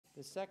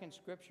The second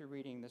scripture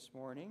reading this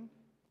morning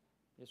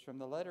is from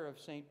the letter of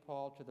St.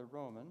 Paul to the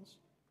Romans,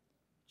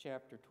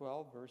 chapter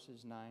 12,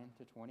 verses 9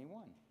 to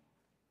 21.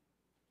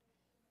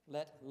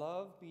 Let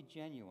love be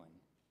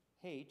genuine.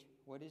 Hate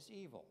what is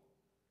evil.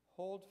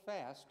 Hold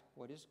fast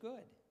what is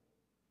good.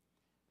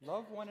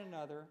 Love one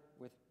another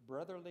with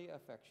brotherly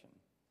affection.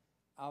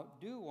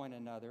 Outdo one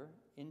another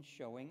in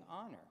showing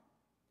honor.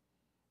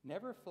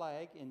 Never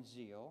flag in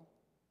zeal.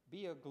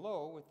 Be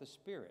aglow with the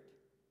Spirit.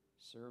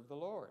 Serve the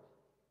Lord.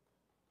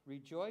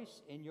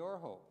 Rejoice in your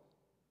hope.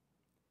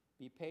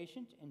 Be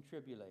patient in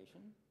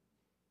tribulation.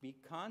 Be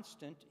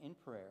constant in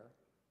prayer.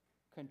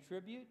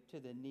 Contribute to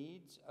the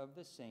needs of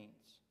the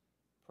saints.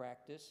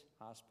 Practice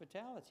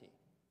hospitality.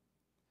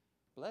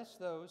 Bless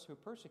those who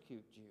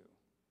persecute you.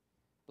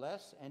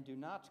 Bless and do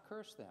not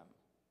curse them.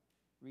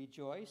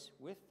 Rejoice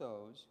with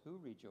those who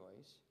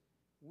rejoice.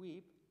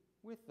 Weep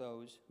with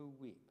those who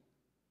weep.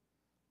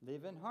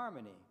 Live in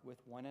harmony with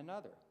one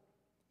another.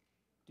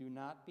 Do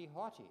not be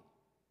haughty,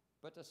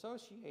 but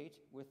associate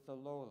with the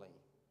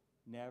lowly.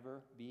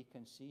 Never be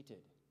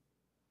conceited.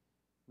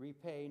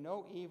 Repay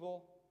no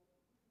evil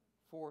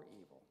for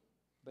evil,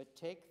 but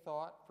take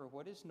thought for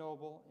what is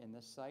noble in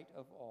the sight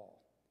of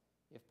all.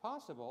 If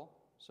possible,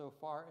 so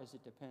far as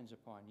it depends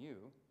upon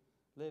you,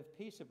 live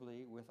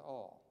peaceably with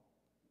all.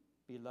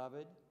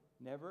 Beloved,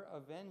 never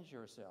avenge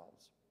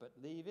yourselves, but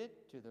leave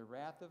it to the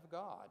wrath of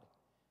God.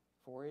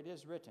 For it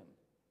is written,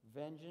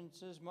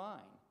 "Vengeance is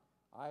mine,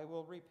 I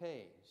will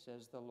repay,"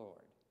 says the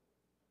Lord.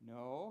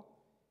 No,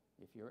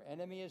 if your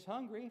enemy is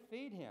hungry,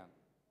 feed him.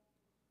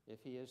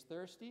 If he is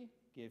thirsty,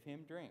 give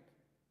him drink.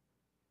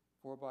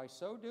 For by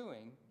so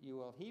doing, you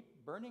will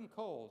heap burning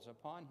coals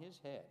upon his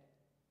head.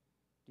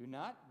 Do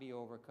not be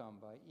overcome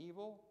by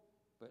evil,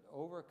 but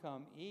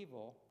overcome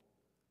evil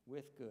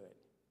with good.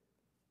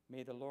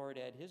 May the Lord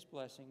add his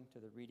blessing to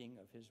the reading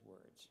of his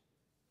words.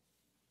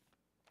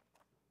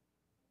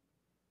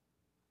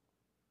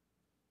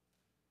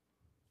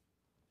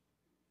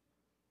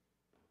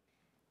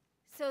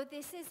 So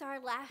this is our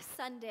last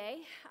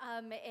Sunday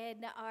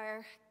in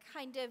our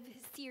kind of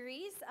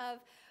series of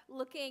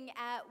looking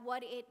at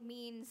what it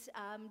means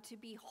to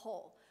be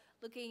whole,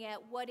 looking at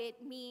what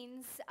it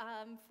means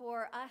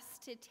for us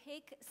to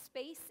take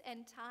space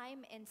and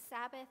time in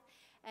Sabbath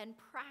and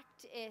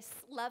practice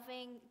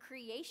loving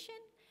creation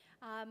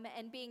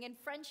and being in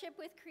friendship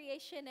with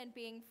creation and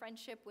being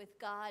friendship with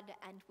God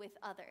and with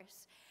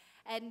others.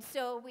 And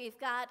so we've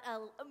got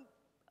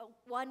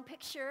one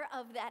picture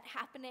of that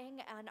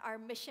happening on our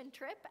mission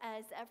trip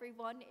as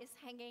everyone is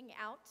hanging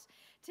out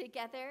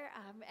together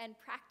and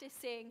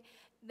practicing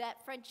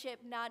that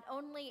friendship not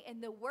only in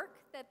the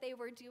work that they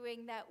were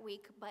doing that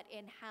week, but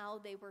in how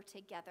they were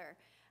together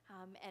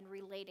and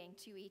relating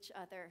to each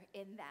other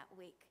in that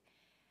week.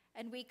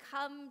 And we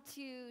come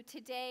to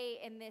today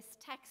in this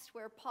text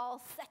where Paul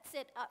sets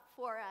it up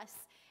for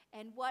us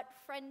and what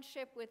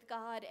friendship with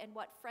God and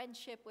what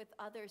friendship with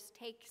others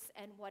takes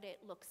and what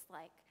it looks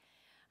like.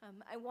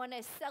 I want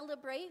to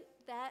celebrate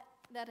that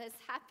has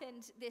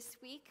happened this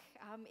week.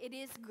 It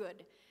is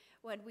good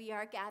when we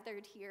are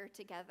gathered here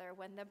together,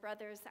 when the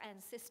brothers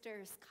and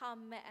sisters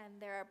come and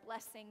there are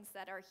blessings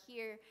that are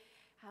here.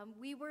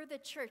 We were the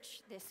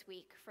church this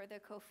week for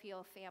the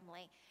Cofield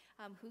family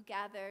who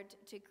gathered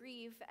to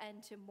grieve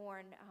and to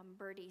mourn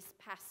Bertie's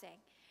passing.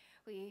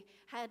 We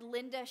had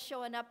Linda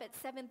showing up at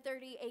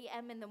 7:30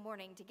 a.m. in the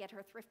morning to get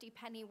her Thrifty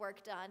Penny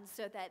work done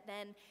so that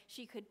then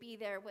she could be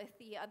there with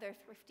the other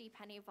Thrifty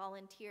Penny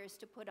volunteers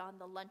to put on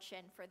the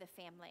luncheon for the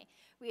family.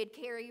 We had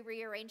Carrie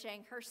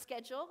rearranging her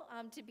schedule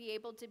to be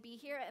able to be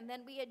here, and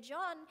then we had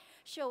John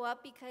show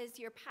up because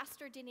your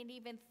pastor didn't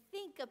even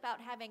think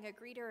about having a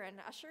greeter and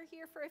usher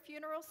here for a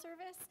funeral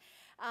service.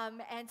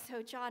 And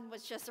so John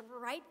was just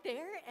right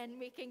there and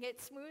making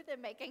it smooth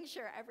and making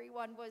sure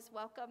everyone was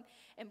welcome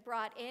and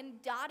brought in.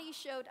 Dottie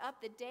showed up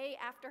the day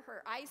after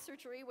her eye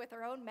surgery with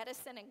her own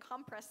medicine and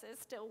compresses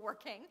still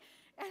working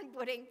and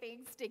putting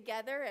things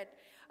together. And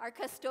our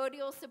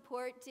custodial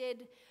support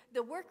did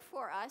the work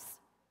for us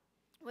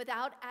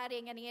without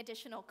adding any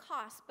additional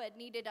cost, but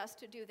needed us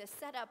to do the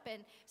setup.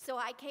 And so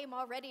I came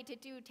all ready to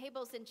do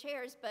tables and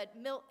chairs, but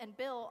Milt and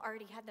Bill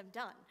already had them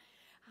done.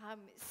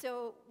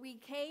 So we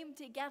came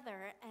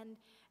together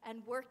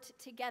and worked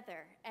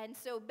together. And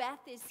so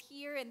Beth is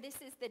here, and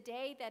this is the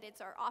day that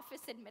it's our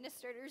office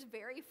administrator's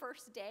very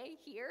first day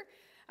here.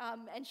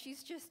 And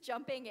she's just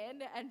jumping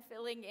in and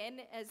filling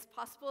in as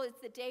possible.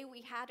 It's the day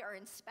we had our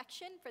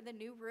inspection for the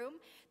new room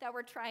that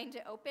we're trying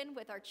to open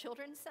with our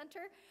children's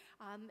center.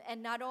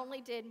 And not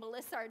only did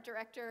Melissa, our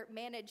director,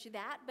 manage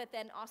that, but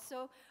then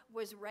also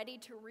was ready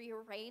to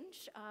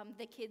rearrange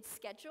the kids'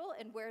 schedule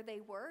and where they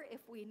were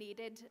if we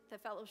needed the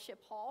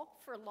fellowship hall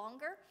for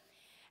longer.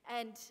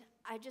 And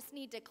I just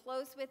need to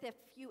close with, if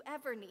you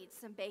ever need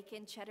some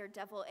bacon, cheddar,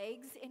 devil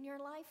eggs in your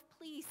life,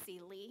 please see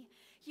Lee.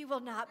 You will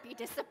not be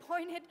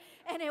disappointed,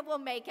 and it will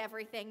make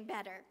everything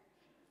better.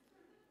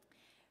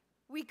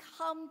 We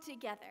come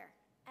together,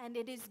 and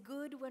it is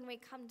good when we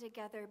come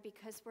together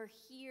because we're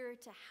here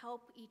to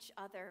help each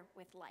other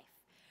with life.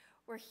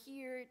 We're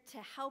here to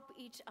help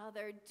each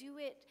other do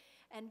it.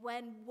 And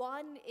when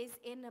one is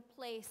in a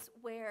place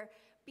where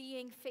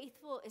being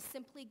faithful is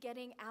simply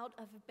getting out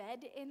of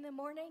bed in the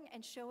morning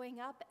and showing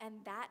up, and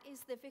that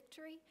is the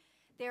victory,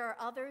 there are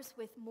others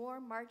with more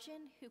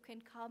margin who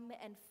can come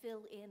and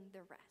fill in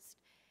the rest.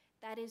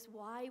 That is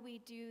why we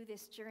do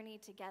this journey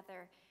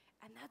together,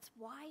 and that's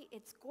why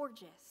it's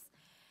gorgeous.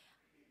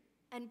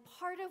 And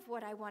part of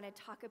what I want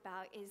to talk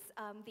about is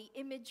the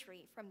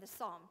imagery from the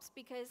Psalms,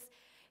 because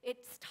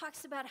it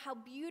talks about how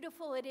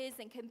beautiful it is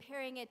and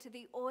comparing it to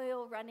the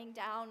oil running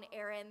down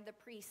Aaron the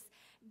priest's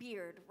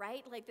beard,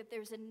 right? Like that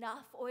there's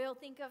enough oil.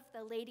 Think of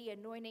the lady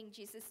anointing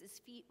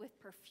Jesus' feet with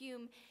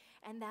perfume,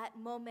 and that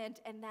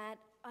moment and that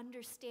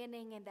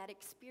understanding and that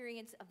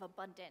experience of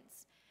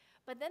abundance.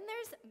 But then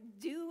there's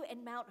dew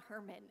in Mount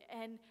Hermon,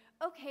 and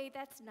okay,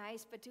 that's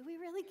nice, but do we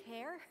really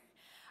care?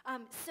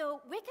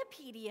 So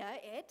Wikipedia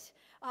it,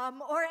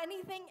 or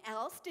anything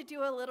else to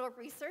do a little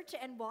research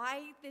and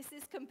why this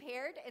is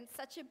compared and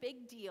such a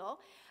big deal,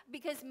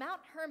 because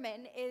Mount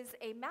Hermon is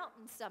a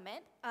mountain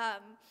summit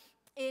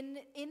in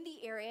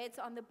the area. It's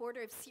on the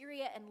border of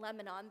Syria and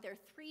Lebanon. There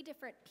are 3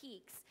 different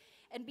peaks,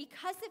 and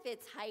because of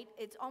its height,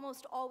 it's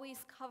almost always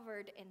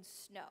covered in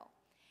snow.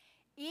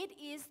 It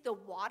is the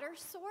water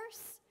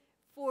source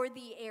for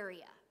the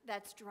area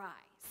that's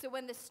dry. So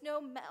when the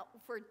snow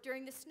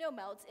during the snow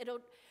melts, it'll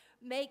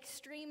make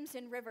streams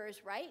and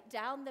rivers, right,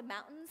 down the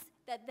mountains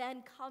that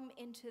then come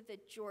into the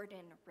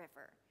Jordan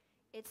River.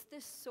 It's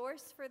the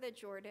source for the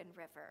Jordan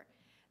River,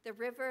 the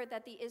river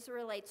that the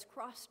Israelites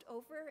crossed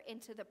over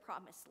into the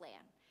Promised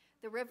Land,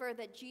 the river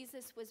that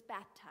Jesus was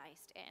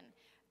baptized in,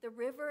 the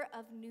river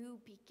of new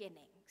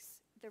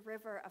beginnings, the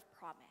river of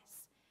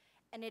promise.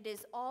 And it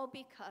is all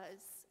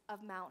because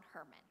of Mount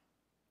Hermon.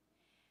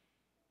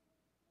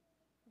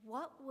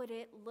 What would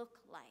it look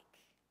like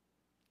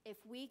if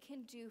we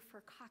can do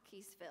for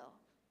Cockeysville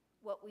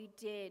what we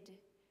did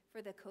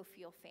for the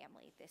Cofield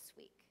family this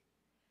week?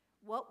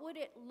 What would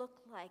it look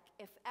like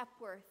if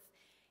Epworth,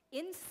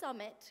 in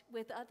Summit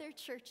with other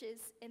churches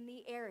in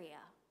the area,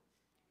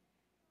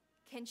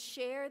 can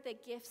share the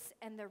gifts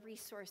and the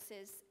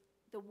resources,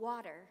 the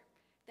water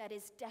that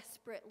is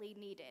desperately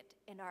needed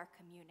in our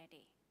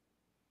community?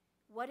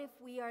 What if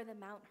we are the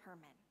Mount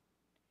Hermon?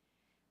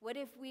 What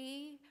if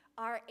we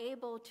are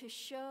able to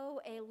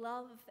show a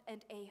love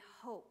and a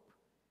hope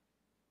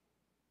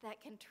that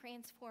can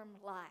transform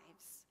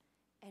lives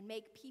and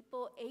make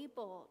people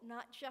able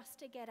not just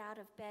to get out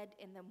of bed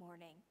in the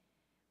morning,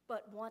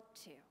 but want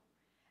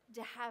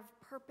to have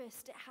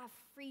purpose, to have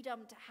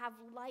freedom, to have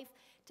life,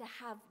 to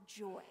have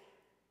joy?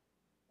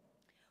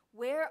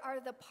 Where are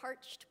the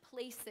parched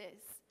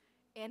places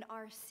in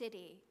our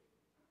city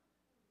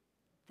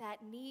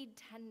that need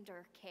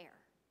tender care?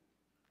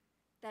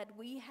 That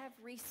we have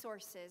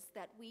resources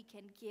that we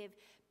can give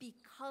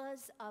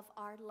because of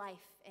our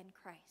life in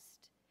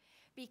Christ.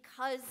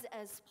 Because,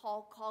 as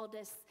Paul called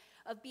us,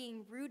 of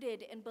being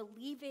rooted and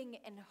believing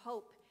in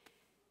hope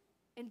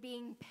and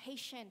being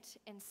patient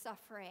in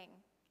suffering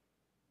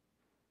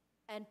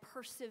and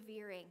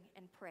persevering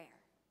in prayer.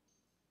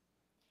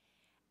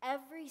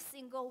 Every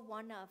single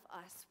one of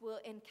us will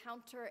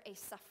encounter a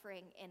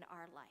suffering in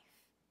our life.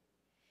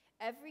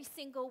 Every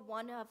single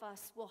one of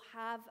us will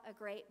have a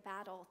great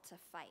battle to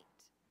fight.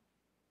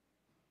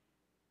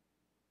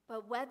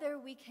 But whether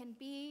we can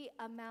be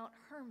a Mount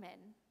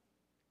Hermon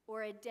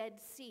or a Dead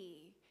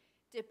Sea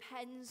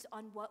depends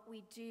on what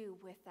we do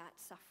with that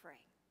suffering.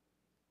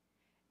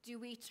 Do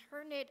we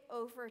turn it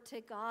over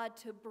to God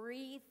to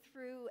breathe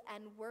through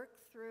and work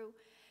through,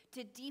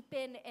 to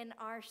deepen in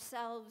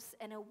ourselves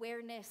an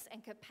awareness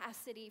and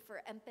capacity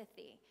for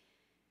empathy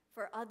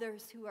for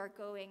others who are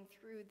going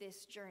through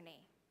this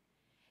journey?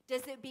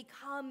 Does it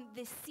become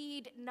the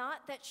seed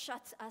not that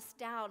shuts us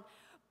down,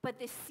 but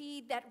the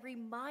seed that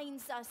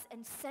reminds us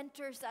and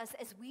centers us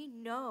as we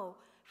know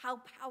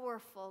how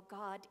powerful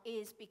God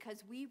is,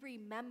 because we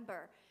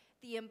remember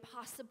the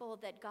impossible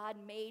that God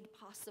made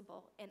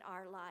possible in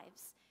our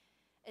lives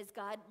as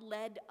God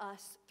led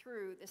us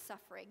through the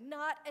suffering,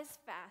 not as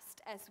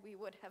fast as we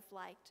would have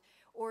liked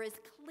or as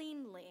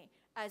cleanly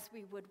as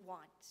we would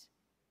want,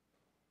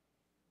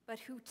 but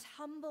who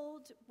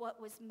tumbled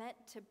what was meant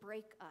to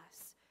break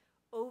us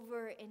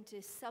over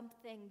into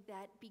something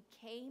that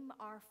became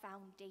our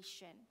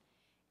foundation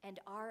and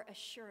our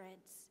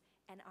assurance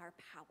and our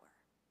power.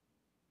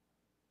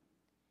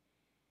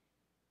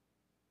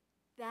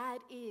 That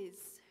is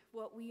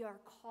what we are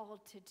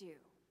called to do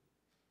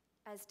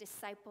as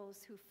disciples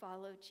who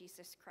follow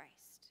Jesus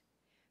Christ,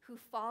 who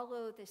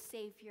follow the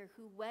Savior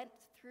who went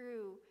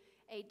through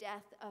a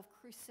death of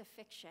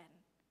crucifixion,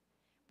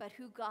 but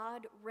who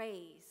God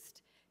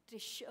raised to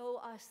show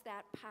us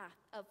that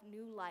path of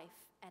new life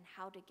and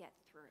how to get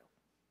through.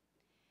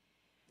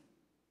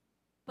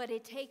 But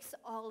it takes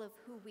all of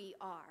who we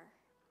are.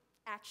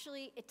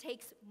 Actually, it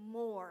takes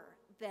more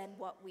than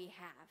what we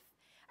have.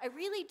 I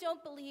really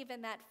don't believe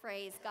in that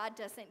phrase, God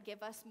doesn't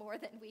give us more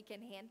than we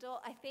can handle.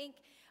 I think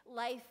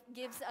life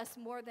gives us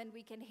more than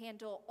we can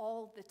handle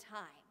all the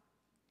time.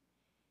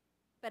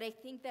 But I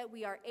think that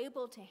we are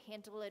able to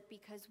handle it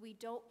because we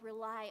don't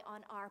rely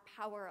on our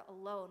power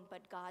alone,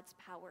 but God's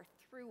power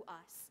through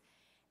us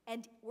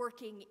and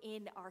working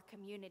in our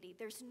community.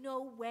 There's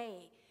no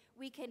way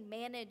we can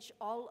manage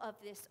all of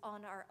this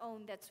on our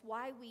own. That's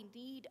why we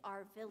need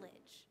our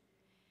village.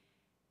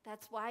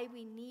 That's why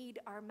we need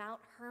our Mount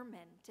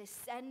Hermon to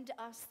send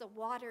us the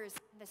waters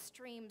and the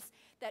streams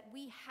that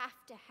we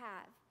have to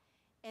have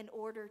in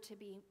order to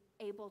be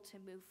able to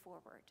move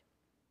forward.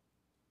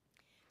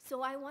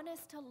 So I want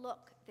us to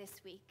look this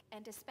week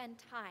and to spend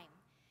time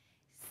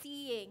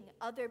seeing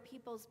other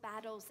people's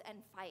battles and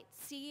fights,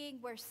 seeing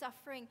where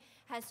suffering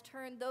has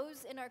turned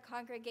those in our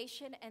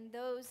congregation and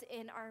those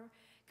in our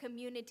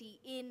community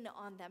in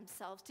on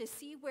themselves, to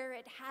see where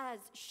it has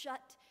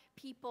shut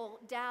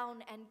people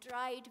down and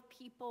dried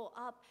people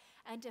up,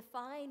 and to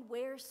find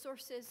where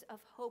sources of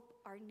hope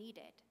are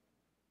needed.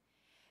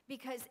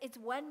 Because it's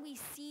when we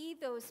see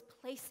those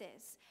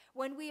places,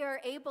 when we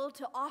are able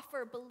to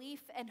offer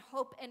belief and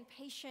hope and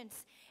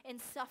patience in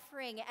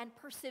suffering and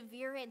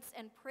perseverance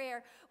and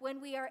prayer, when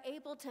we are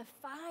able to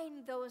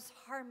find those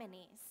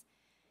harmonies,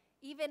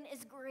 even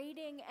as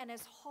grating and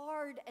as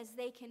hard as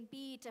they can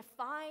be, to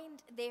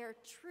find their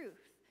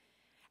truth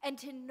and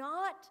to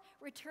not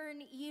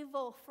return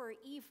evil for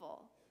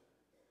evil,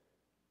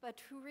 but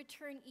to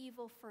return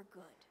evil for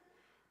good,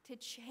 to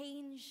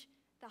change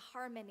the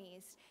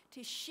harmonies,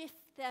 to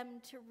shift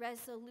them to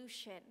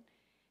resolution,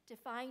 to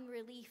find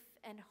relief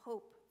and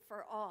hope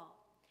for all.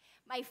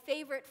 My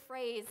favorite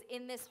phrase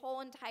in this whole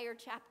entire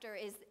chapter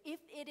is, if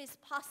it is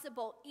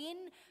possible,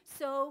 in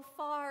so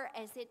far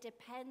as it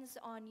depends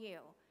on you,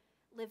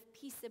 live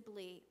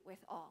peaceably with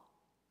all.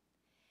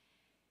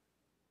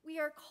 We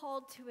are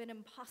called to an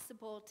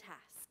impossible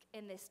task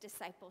in this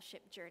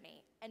discipleship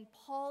journey, and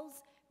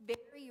Paul's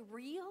very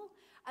real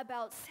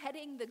about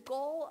setting the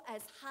goal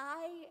as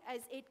high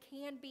as it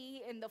can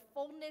be in the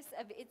fullness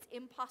of its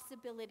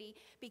impossibility,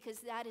 because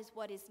that is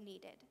what is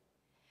needed.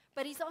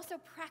 But he's also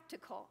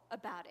practical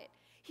about it.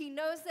 He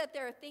knows that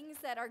there are things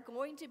that are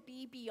going to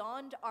be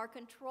beyond our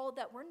control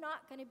that we're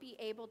not going to be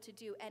able to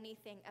do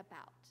anything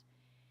about.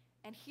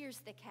 And here's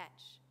the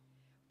catch.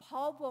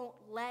 Paul won't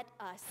let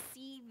us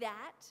see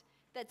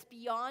that's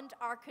beyond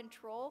our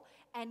control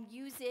and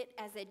use it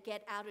as a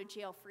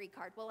get-out-of-jail-free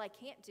card. Well, I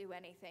can't do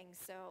anything,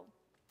 so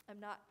I'm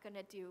not going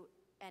to do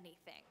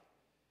anything.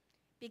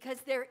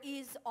 Because there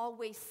is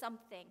always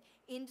something,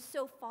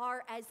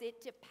 insofar as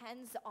it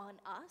depends on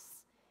us,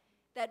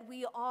 that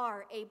we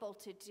are able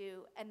to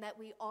do and that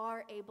we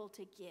are able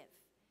to give.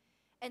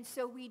 And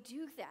so we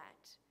do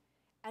that,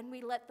 and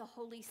we let the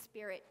Holy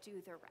Spirit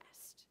do the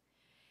rest.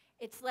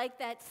 It's like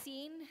that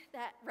scene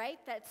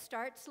that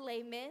starts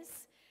Les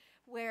Mis,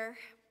 where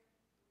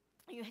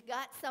you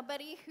got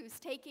somebody who's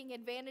taking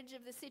advantage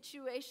of the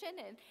situation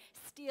and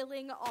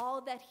stealing all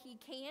that he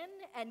can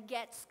and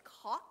gets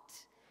caught.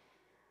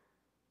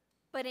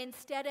 But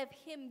instead of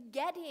him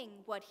getting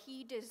what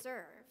he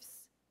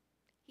deserves,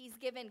 he's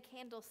given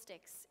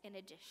candlesticks in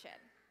addition.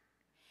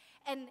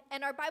 And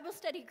our Bible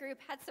study group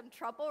had some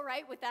trouble,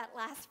 with that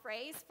last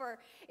phrase, for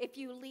if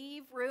you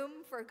leave room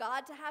for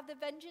God to have the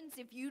vengeance,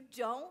 if you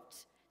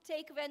don't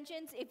take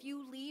vengeance, if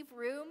you leave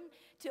room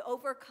to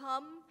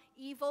overcome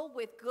evil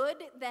with good,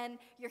 then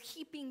you're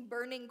heaping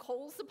burning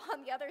coals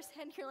upon the other's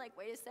head. You're like,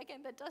 wait a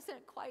second, that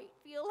doesn't quite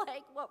feel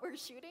like what we're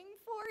shooting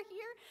for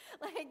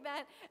here. Like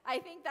that, I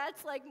think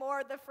that's like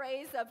more the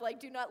phrase of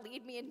do not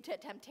lead me into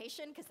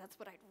temptation, because that's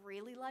what I'd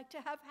really like to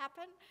have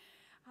happen.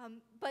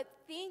 But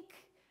think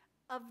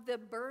of the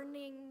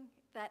burning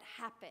that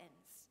happens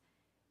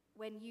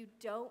when you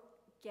don't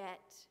get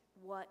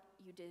what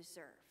you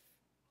deserve.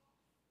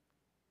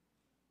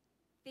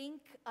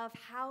 Think of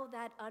how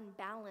that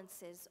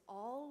unbalances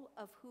all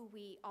of who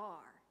we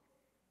are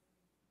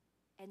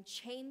and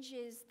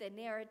changes the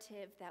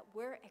narrative that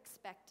we're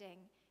expecting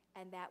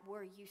and that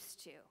we're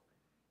used to,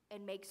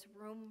 and makes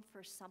room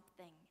for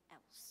something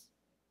else.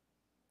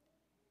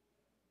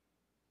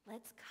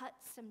 Let's cut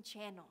some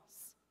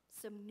channels,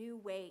 some new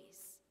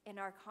ways in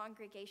our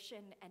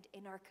congregation and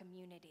in our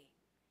community.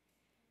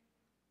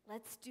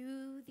 Let's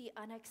do the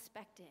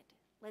unexpected.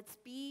 Let's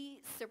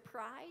be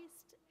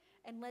surprised.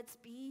 And let's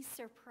be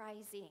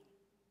surprising.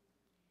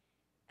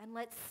 And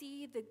let's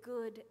see the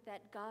good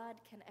that God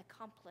can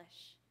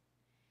accomplish.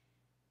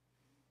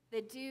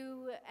 The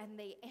do and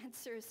the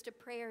answers to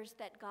prayers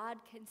that God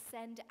can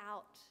send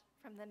out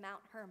from the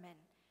Mount Hermon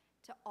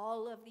to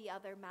all of the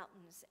other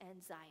mountains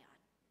and Zion.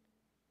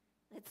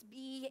 Let's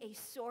be a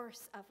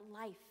source of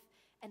life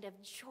and of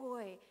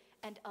joy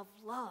and of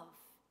love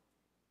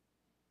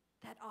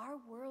that our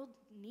world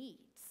needs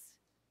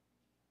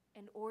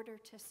in order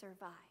to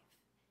survive.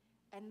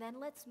 And then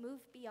let's move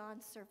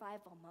beyond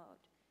survival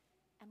mode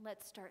and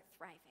let's start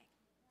thriving.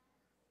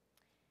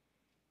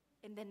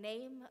 In the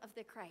name of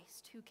the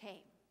Christ who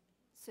came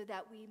so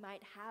that we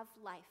might have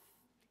life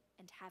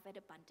and have it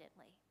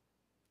abundantly.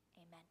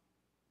 Amen.